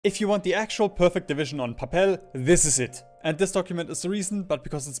If you want the actual perfect division on papel, this is it. And this document is the reason, but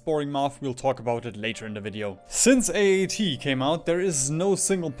because it's boring math, we'll talk about it later in the video. Since AAT came out, there is no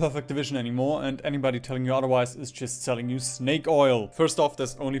single perfect division anymore, and anybody telling you otherwise is just selling you snake oil. First off,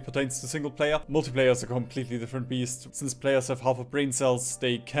 this only pertains to single player. Multiplayer is a completely different beast. Since players have half of brain cells,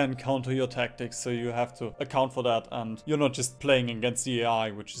 they can counter your tactics, so you have to account for that, and you're not just playing against the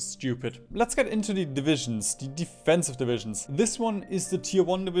AI, which is stupid. Let's get into the divisions, the defensive divisions. This one is the tier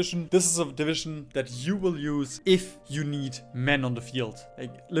 1 division. This is a division that you will use if you need men on the field.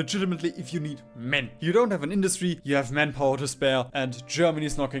 Like, legitimately, if you need men. You don't have an industry, you have manpower to spare, and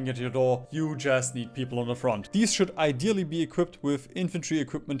Germany's knocking at your door. You just need people on the front. These should ideally be equipped with infantry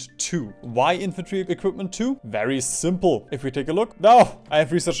equipment 2. Why infantry equipment 2? Very simple. If we take a look. Now, I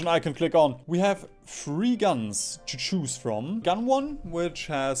have research and I can click on. We have 3 guns to choose from. Gun 1, which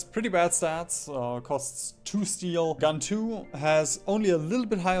has pretty bad stats, costs 2 steel. Gun 2 has only a little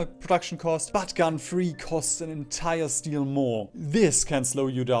bit higher production cost, but gun 3 costs an entire steel more. This can slow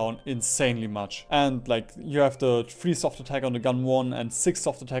you down insanely much. And like, you have the 3 soft attack on the gun 1 and 6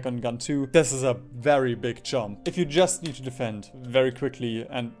 soft attack on gun 2. This is a very big jump. If you just need to defend very quickly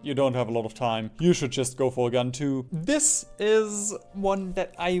and you don't have a lot of time, you should just go for a gun 2. This is one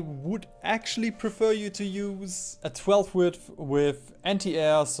that I would actually prefer you to use. A 12 width with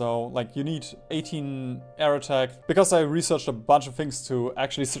anti-air, so like you need 18 air attack. Because I researched a bunch of things to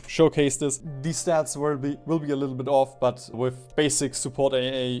actually showcase this, these stats will be a little bit off, but with basic support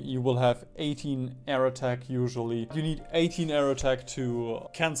AA you will have 18 air attack usually. You need 18 air attack to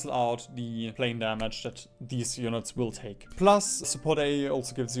cancel out the plane damage that these units will take. Plus support AA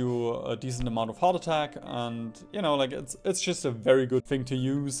also gives you a decent amount of heart attack, and you know, like it's just a very good thing to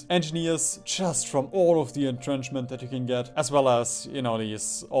use. Engineers, just from all of the entrenchment that you can get, as well as, you know,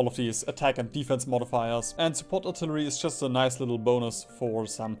 all of these attack and defense modifiers. And support artillery is just a nice little bonus for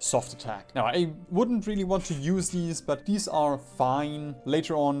some soft attack. Now, I wouldn't really want to use these, but these are fine.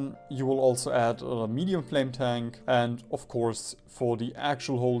 Later on, you will also add a medium flame tank, and of course, for the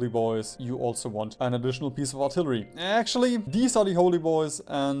actual holy boys, you also want an additional piece of artillery. Actually, these are the holy boys,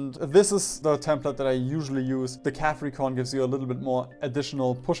 and this is the template that I usually use. The Cav Recon gives you a little bit more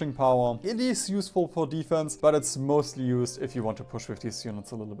additional pushing power. It is useful for defense, but it's mostly used if you want to push with these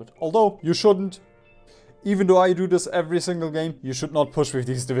units a little bit. Although, you shouldn't. Even though I do this every single game, you should not push with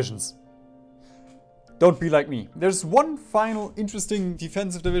these divisions. Don't be like me. There's one final interesting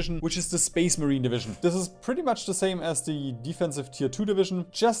defensive division, which is the Space Marine division. This is pretty much the same as the defensive tier 2 division,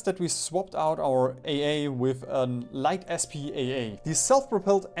 just that we swapped out our AA with a light SP AA. The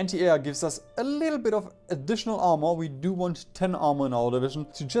self-propelled anti-air gives us a little bit of additional armor. We do want 10 armor in our division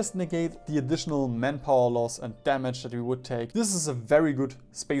to just negate the additional manpower loss and damage that we would take. This is a very good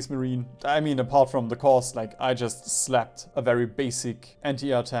Space Marine. I mean, apart from the cost, like I just slapped a very basic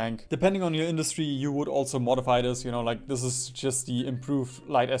anti-air tank. Depending on your industry, you would also modify this, you know, like this is just the improved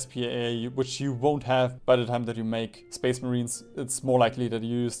light SPA, which you won't have by the time that you make Space Marines. It's more likely that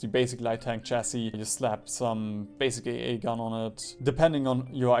you use the basic light tank chassis, you slap some basic AA gun on it. Depending on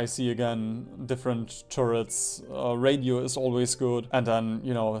your IC again, different turrets, radio is always good, and then,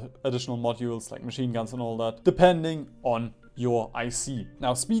 you know, additional modules like machine guns and all that, depending on your IC.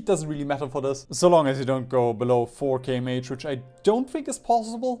 Now, speed doesn't really matter for this, so long as you don't go below 4 kmh, which I don't think is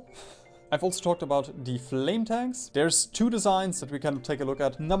possible. I've also talked about the flame tanks. There's 2 designs that we can take a look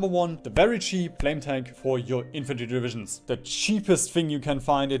at. Number 1, the very cheap flame tank for your infantry divisions. The cheapest thing you can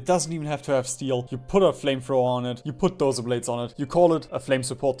find. It doesn't even have to have steel. You put a flamethrower on it, you put dozer blades on it, you call it a flame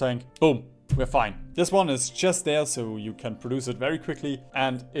support tank. Boom. We're fine. This one is just there so you can produce it very quickly,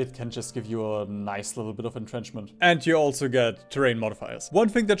 and it can just give you a nice little bit of entrenchment. And you also get terrain modifiers. One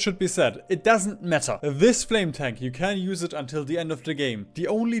thing that should be said, it doesn't matter. This flame tank, you can use it until the end of the game. The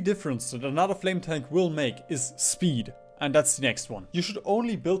only difference that another flame tank will make is speed. And that's the next one. You should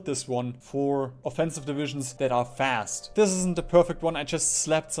only build this one for offensive divisions that are fast. This isn't the perfect one, I just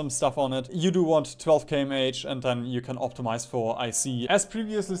slapped some stuff on it. You do want 12 kmh, and then you can optimize for IC. As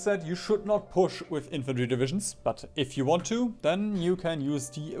previously said, you should not push with infantry divisions, but if you want to, then you can use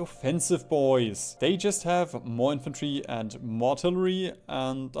the offensive boys. They just have more infantry and more artillery,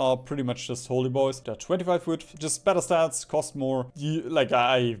 and are pretty much just holy boys. They're 25 width, just better stats, cost more. Like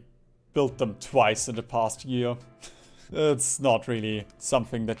I built them twice in the past year. it's not really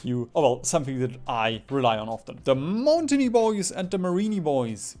something that something that I rely on often. The Mountainy boys and the Marini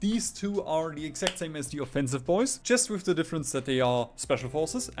boys. These two are the exact same as the offensive boys, just with the difference that they are special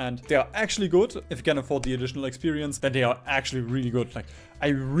forces and they are actually good. If you can afford the additional experience, then they are actually really good. Like, I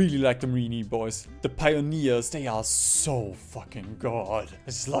really like the Marini boys. The pioneers, they are so fucking good.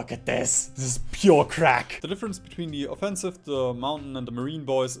 Just look at this. This is pure crack. The difference between the offensive, the mountain, and the marine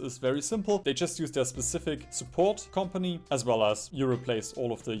boys is very simple. They just use their specific support company, as well as you replace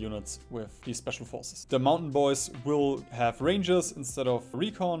all of the units with these special forces. The mountain boys will have rangers instead of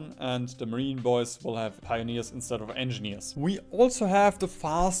recon, and the marine boys will have pioneers instead of engineers. We also have the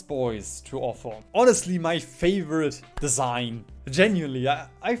fast boys to offer. Honestly, my favorite design. Genuinely,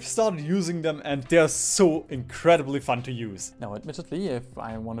 I've started using them and they're so incredibly fun to use. Now, admittedly, if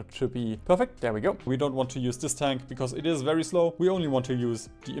I wanted to be perfect, there we go. We don't want to use this tank because it is very slow. We only want to use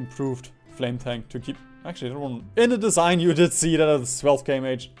the improved flame tank to keep... Actually, in the design you did see that it's 12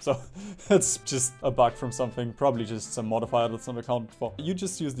 kmh, so it's just a bug from something, probably just some modifier that's not accounted for. You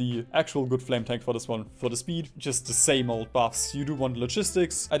just use the actual good flame tank for this one, for the speed, just the same old buffs. You do want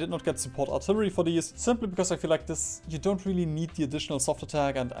logistics. I did not get support artillery for these, simply because I feel like this, you don't really need the additional soft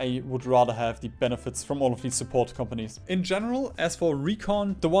attack, and I would rather have the benefits from all of these support companies. In general, as for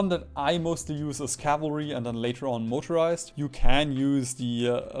recon, the one that I mostly use is cavalry and then later on motorized. You can use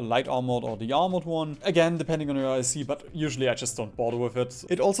the light armored or the armored one. Again, depending on your IC, but usually I just don't bother with it.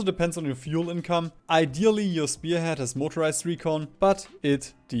 It also depends on your fuel income. Ideally, your spearhead has motorized recon, but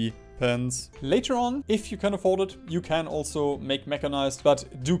it depends. Later on, if you can afford it, you can also make mechanized, but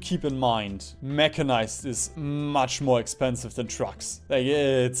do keep in mind, mechanized is much more expensive than trucks. Like,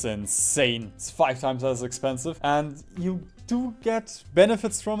 it's insane. It's 5 times as expensive, and you do get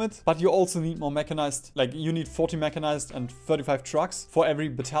benefits from it, but you also need more mechanized. Like, you need 40 mechanized and 35 trucks for every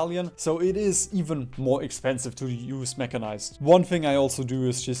battalion, so it is even more expensive to use mechanized. One thing I also do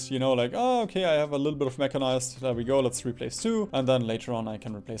is just, you know, like, oh, okay, I have a little bit of mechanized, there we go, let's replace 2, and then later on I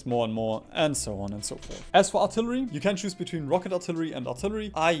can replace more and more, and so on and so forth. As for artillery, you can choose between rocket artillery and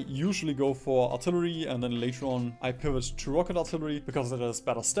artillery. I usually go for artillery, and then later on I pivot to rocket artillery because it has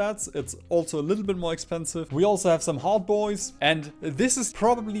better stats. It's also a little bit more expensive. We also have some hard boys. And this is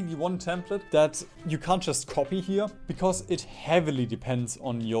probably the one template that you can't just copy here, because it heavily depends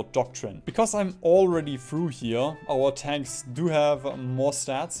on your doctrine. Because I'm already through here, our tanks do have more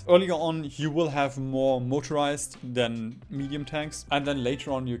stats. Earlier on, you will have more motorized than medium tanks, and then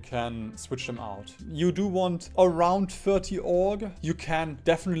later on you can switch them out. You do want around 30 org. You can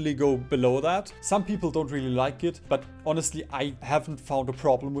definitely go below that. Some people don't really like it, but honestly, I haven't found a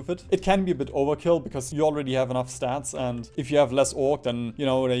problem with it. It can be a bit overkill because you already have enough stats, and if you have less org, then, you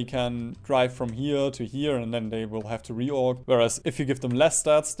know, they can drive from here to here and then they will have to reorg. Whereas if you give them less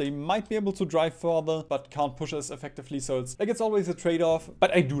stats, they might be able to drive further, but can't push as effectively. So it's like, it's always a trade-off.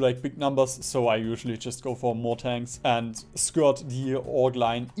 But I do like big numbers, so I usually just go for more tanks and skirt the org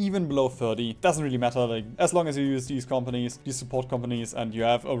line even below 30. Doesn't really matter, like, as long as you use these companies, these support companies, and you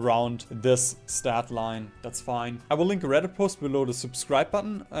have around this stat line, that's fine. I will link a Reddit post below the subscribe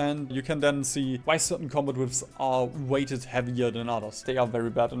button, and you can then see why certain combat widths are weighted heavier than others. They are very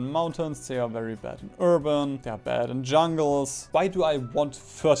bad in mountains, they are very bad in urban, they are bad in jungles. Why do I want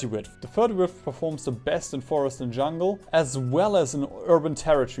 30 width? The 30 width performs the best in forest and jungle, as well as in urban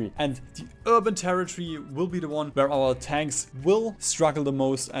territory. And the urban territory will be the one where our tanks will struggle the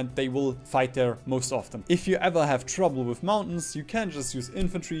most and they will fight there most often. If you ever have trouble with mountains, you can just use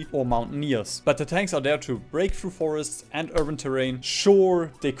infantry or mountaineers. But the tanks are there to break through forests and urban terrain.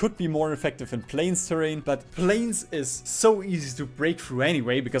 Sure, they could be more effective in plains terrain, but plains is so easy to break through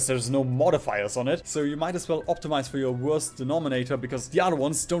anyway because there's no modifiers on it. So you might as well optimize for your worst denominator because the other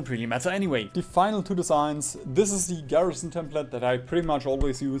ones don't really matter anyway. The final two designs, this is the garrison template that I pretty much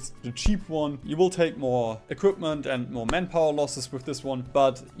always use. The cheap one. You will take more equipment and more manpower losses with this one,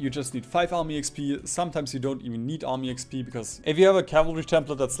 but you just need 5 army XP. Sometimes you don't even need army XP, because if you have a cavalry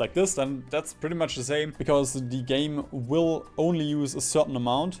template that's like this, then that's pretty much the same, because the game will only use a certain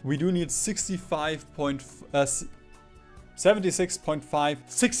amount. We do need 76.5,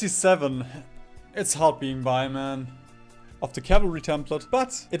 67. It's hard being by, man. Of the cavalry template,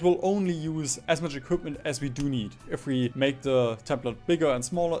 but it will only use as much equipment as we do need. If we make the template bigger and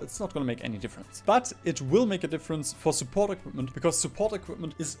smaller, it's not going to make any difference. But it will make a difference for support equipment, because support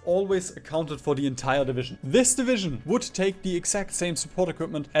equipment is always accounted for the entire division. This division would take the exact same support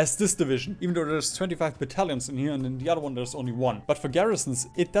equipment as this division, even though there's 25 battalions in here and in the other one there's only 1. But for garrisons,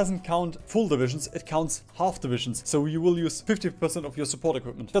 it doesn't count full divisions, it counts half divisions. So you will use 50% of your support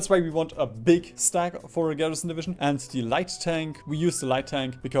equipment. That's why we want a big stack for a garrison division, and the light light tank, we use the light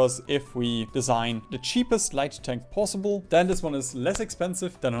tank because if we design the cheapest light tank possible, then this one is less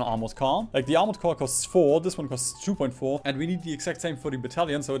expensive than an armored car. Like the armored car costs 4, this one costs 2.4, and we need the exact same for the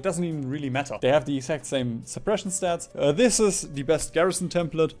battalion, so it doesn't even really matter. They have the exact same suppression stats. This is the best garrison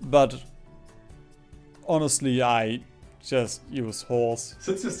template, but honestly, I just use horse.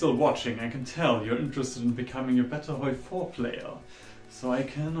 Since you're still watching, I can tell you're interested in becoming a better HoI4 player. So I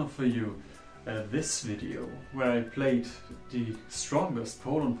can offer you this video, where I played the strongest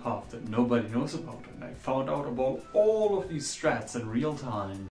Poland path that nobody knows about, and I found out about all of these strats in real time.